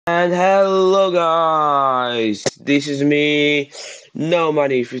And hello guys, this is me, No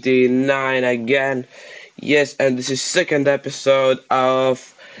Money 59 again. Yes, and this is second episode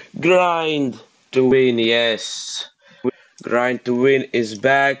of Grind to Win. Yes, Grind to Win is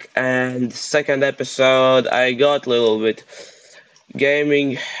back, and second episode I got a little bit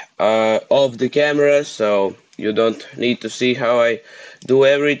gaming off the camera, so you don't need to see how I do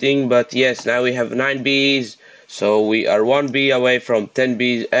everything. But yes, now we have 9 bees, so we are 1 bee away from 10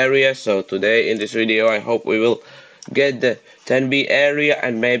 bees area. So today in this video I hope we will get the 10 bee area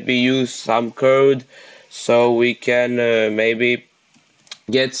and maybe use some code so we can maybe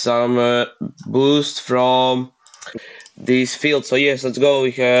get some boost from these fields. So yes, let's go.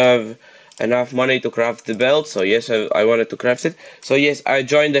 We have enough money to craft the belt. So yes, I wanted to craft it. So yes, I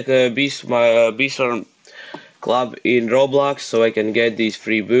joined the Beast Farm club in Roblox so I can get these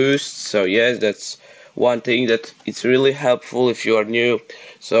free boosts. So yes, that's one thing that it's really helpful if you are new.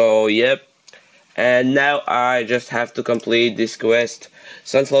 So yep. And now I just have to complete this quest.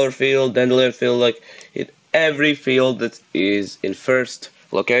 Sunflower field, dandelion field, like in every field that is in first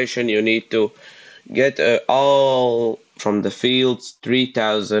location, you need to get all from the fields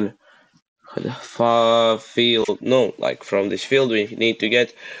 3000 field. No, like from this field we need to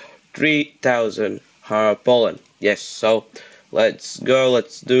get 3000 pollen. Yes, so let's go,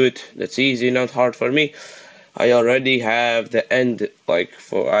 let's do it. That's easy, not hard for me. I already have the end, like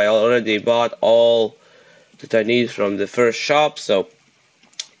for I already bought all that I need from the first shop, so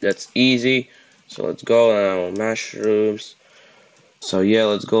that's easy. So let's go now, mushrooms. So yeah,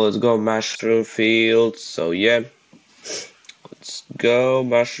 let's go mushroom field. So yeah, let's go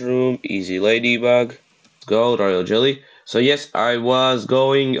mushroom, easy ladybug. Let's go royal jelly. So yes, I was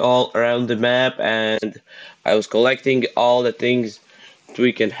going all around the map and I was collecting all the things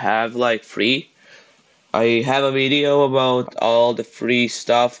we can have like free. I have a video about all the free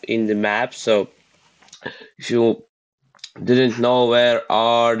stuff in the map, so if you didn't know where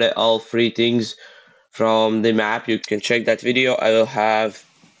are the all free things from the map, you can check that video. I will have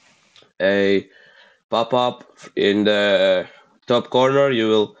a pop-up in the top corner. You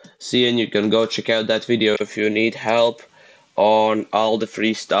will see and you can go check out that video if you need help on all the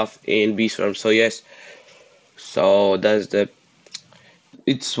free stuff in Beast Farm. So yes, so that's the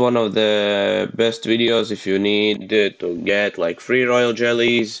it's one of the best videos if you need to get like free royal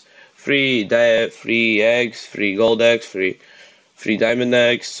jellies, free eggs, free gold eggs, free diamond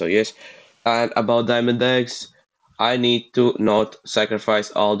eggs. So yes, and about diamond eggs, I need to not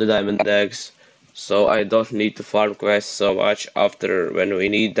sacrifice all the diamond eggs, so I don't need to farm quests so much after when we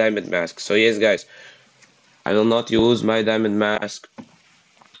need diamond mask. So yes, guys, I will not use my diamond mask.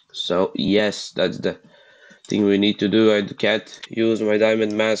 So yes, that's the thing we need to do. I can't use my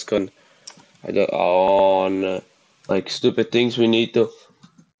diamond mask on like stupid things. We need to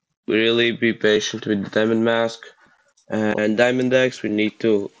really be patient with the diamond mask. And diamond eggs, we need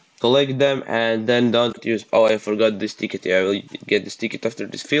to collect them and then don't use. Oh, I forgot this ticket. Yeah, I will get this ticket after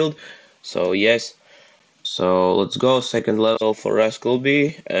this field. So yes, so let's go. Second level for Rascal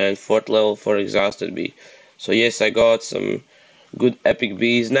Bee and fourth level for Exhausted Bee. So yes, I got some good epic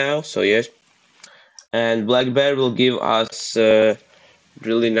bees now. So yes, and Black Bear will give us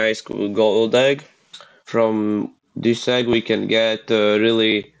really nice gold egg. From this egg we can get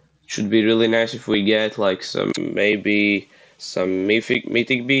really should be really nice if we get like some maybe some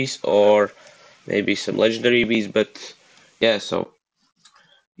mythic bees or maybe some legendary bees, but yeah, so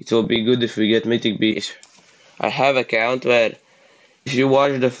it will be good if we get mythic bees. I have a account where if you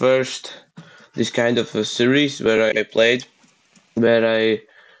watch the first this kind of a series where I played, where I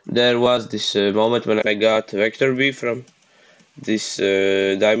there was this moment when I got vector bee from this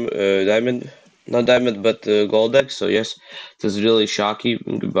diamond, not diamond, but gold egg. So yes, it was really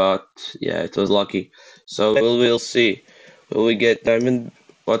shocking, but yeah, it was lucky. So we'll see. Will we get diamond?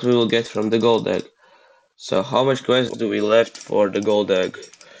 What we will get from the gold egg? So how much quests do we left for the gold egg?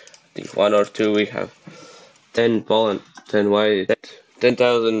 I think one or two. We have 10 pollen, 10 white,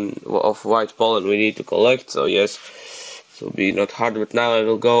 10,000 of white pollen we need to collect. So yes, it will be not hard. But now I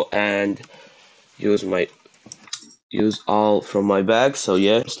will go and use my use all from my bag. So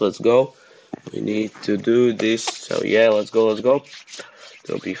yes, let's go. We need to do this. So yeah, let's go, let's go.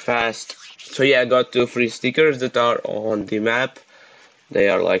 It'll be fast. So yeah, I got two free stickers that are on the map. They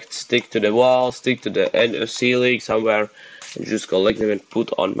are like stick to the wall, stick to the end of ceiling somewhere, and just collect them and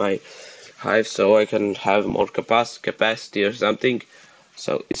put on my hive so I can have more capacity or something.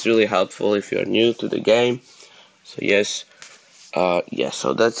 So it's really helpful if you're new to the game. So yes, yeah,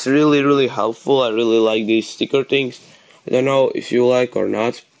 so that's really helpful. I really like these sticker things. I don't know if you like or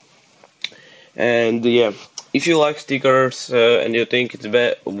not. And yeah, if you like stickers and you think it's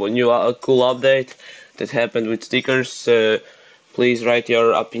a cool update that happened with stickers, please write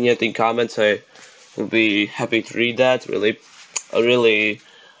your opinion in comments. I will be happy to read that. Really, really.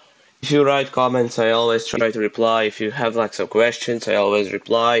 If you write comments, I always try to reply. If you have like some questions, I always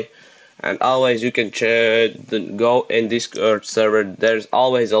reply. And always you can go in Discord server. There's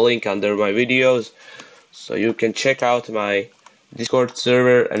always a link under my videos, so you can check out my Discord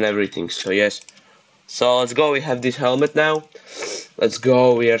server and everything. So yes. So let's go. We have this helmet now. Let's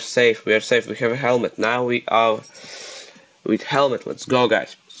go. We are safe. We are safe. We have a helmet now. We are with helmet. Let's go,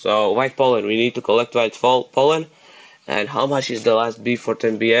 guys. So white pollen. We need to collect white pollen. And how much is the last bee for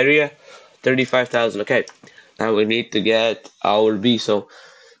 10B area? 35,000. Okay. Now we need to get our bee. So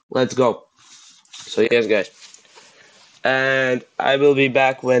let's go. So yes, guys. And I will be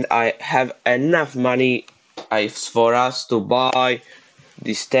back when I have enough money for us to buy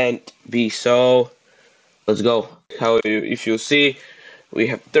this tent bee. So let's go. If you see, we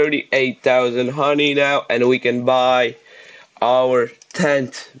have 38,000 honey now, and we can buy our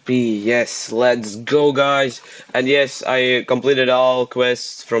tent bee. Yes, let's go, guys. And yes, I completed all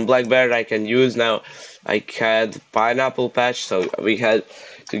quests from Black Bear I can use now. I had pineapple patch, so we had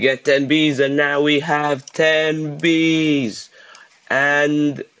to get 10 bees, and now we have 10 bees.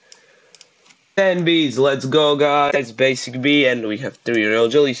 And 10 bees, let's go, guys. Basic bee, and we have 3 real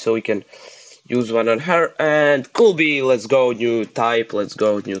jellies, so we can use one on her. And cool bee, let's go, new type,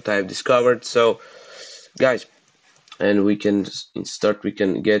 discovered. So, guys, and we can we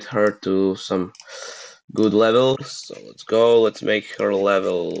can get her to some good levels. So let's go, let's make her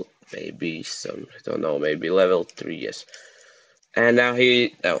level, maybe some, I don't know, maybe level 3, yes. And now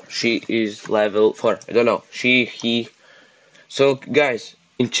she is level 4, I don't know, he. So guys,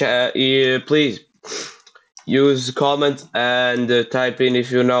 in chat, please use comment and type in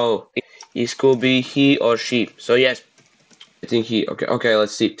if you know it could be he or she. So yes, I think he. Okay, okay,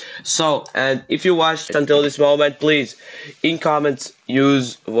 let's see. So, and if you watched until this moment, please, in comments,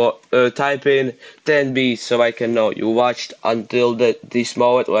 type in 10B so I can know you watched until this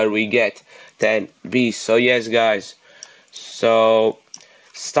moment where we get 10B. So yes, guys. So,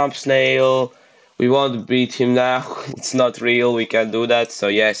 Stump Snail, we won't beat him now. It's not real. We can't do that. So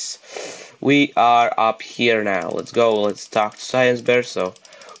yes, we are up here now. Let's go. Let's talk to Science Bear so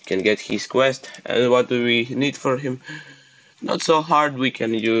we can get his quest. And what do we need for him? Not so hard, we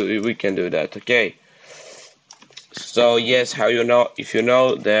can do that, okay? So yes, how you know, if you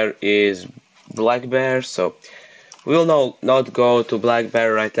know there is Black Bear, so we'll not go to Black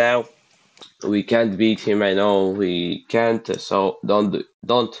Bear right now. We can't beat him, I know we can't, so don't.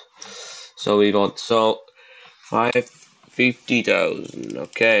 So we won't. So 50,000,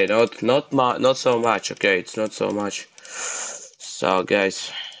 okay, not so much, okay, it's not so much. So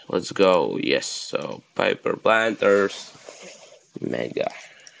guys, let's go. Yes, so Piper Planters, Mega.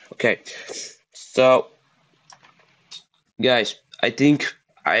 Okay, so guys, I think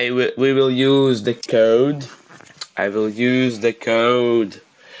we will use the code. I will use the code,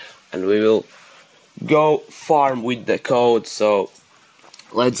 and we will go farm with the code. So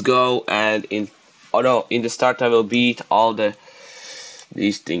let's go. And in the start I will beat all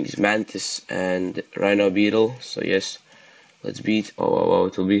these things, mantis and rhino beetle. So yes, let's beat. Oh,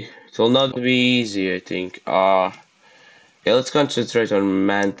 it will not be easy, I think. Yeah, let's concentrate on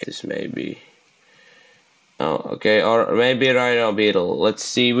mantis maybe. Oh, okay, or maybe Rhino Beetle. Let's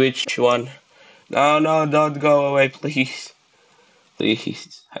see which one. No, no, don't go away, please.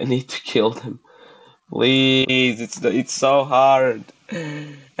 Please, I need to kill them. Please, it's so hard.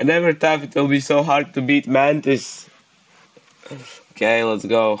 I never thought it will be so hard to beat Mantis. Okay, let's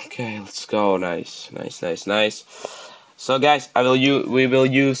go. Okay, let's go. Nice, nice, nice, nice. So guys, we will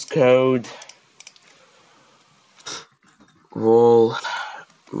use code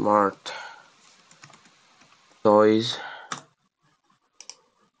Walmart toys,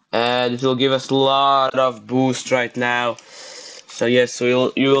 and it will give us a lot of boost right now. So yes,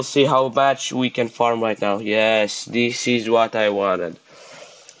 you will see how much we can farm right now. Yes, this is what I wanted.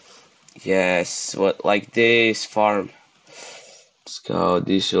 Yes, what like this farm. Let's go.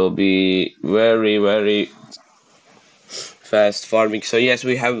 This will be very fast farming. So yes,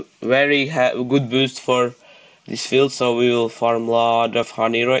 we have very good boost for this field. So we will farm a lot of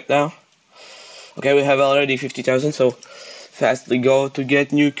honey right now. Okay, we have already 50,000. So fastly go to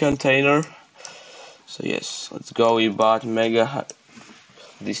get new container. So yes, let's go. We bought mega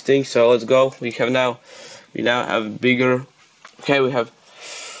this thing. So let's go. We now have bigger. Okay, we have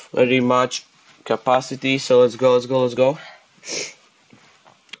very much capacity. So let's go.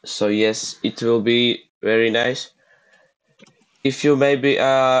 So yes, it will be very nice. If you maybe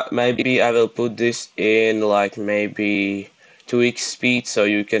I will put this in like maybe 2x speed so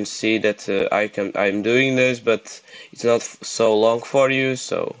you can see that I'm doing this, but it's not so long for you.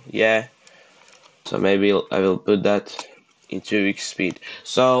 So yeah, so maybe I will put that in 2x speed.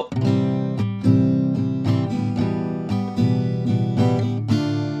 So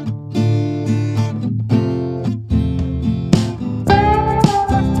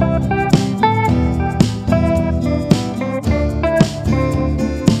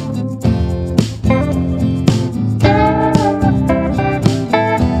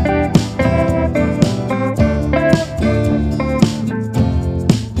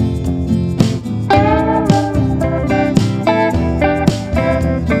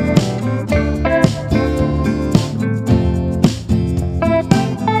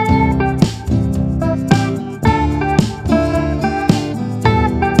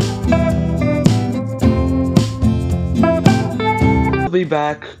be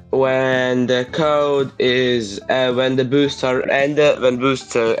back when the code is when the booster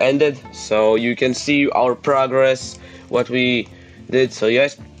ended, so you can see our progress, what we did. So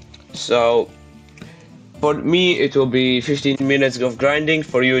yes, so for me it will be 15 minutes of grinding,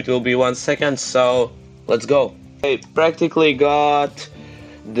 for you it will be 1 second, so let's go. I practically got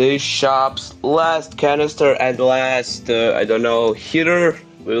the shop's last canister and last I don't know, heater,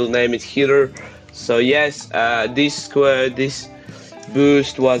 we will name it heater. So yes, this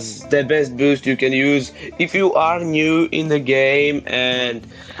boost was the best boost you can use if you are new in the game and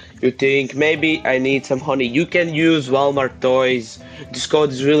you think maybe I need some honey. You can use Walmart toys. This code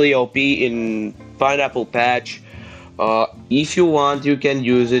is really OP in Pineapple Patch. If you want, you can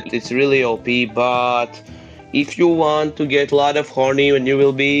use it. It's really OP. But if you want to get a lot of honey when you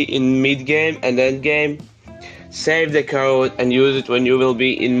will be in mid game and end game, save the code and use it when you will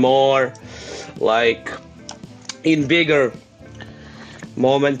be in more, like, in bigger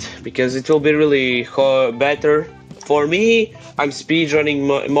moment, because it will be really better. For me, I'm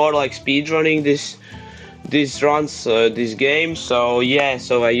speedrunning, more like speedrunning this runs, this game. So yeah,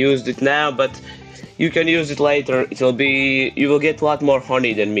 so I used it now, but you can use it later. It will be, you will get a lot more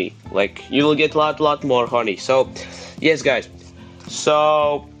honey than me. Like, you will get a lot more honey. So yes, guys.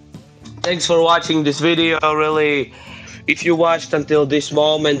 So thanks for watching this video. Really, if you watched until this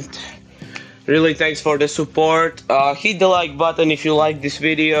moment, really thanks for the support. Hit the like button if you like this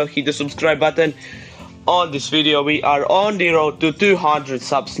video. Hit the subscribe button on this video. We are on the road to 200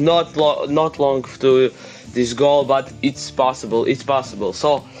 subs. Not long to this goal, but it's possible. It's possible.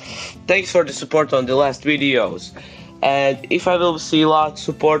 So thanks for the support on the last videos. And if I will see a lot of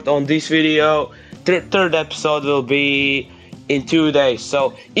support on this video, third episode will be in 2 days.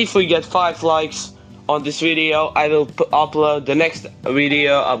 So if we get 5 likes on this video, I will upload the next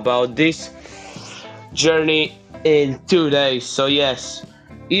video about this journey in 2 days. So yes,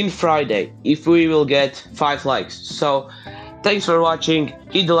 in Friday, if we will get 5 likes. So thanks for watching.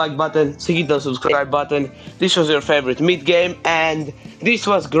 Hit the like button, hit the subscribe button. This was your favorite mid game, and this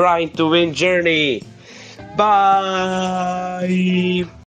was Grind to Win Journey. Bye.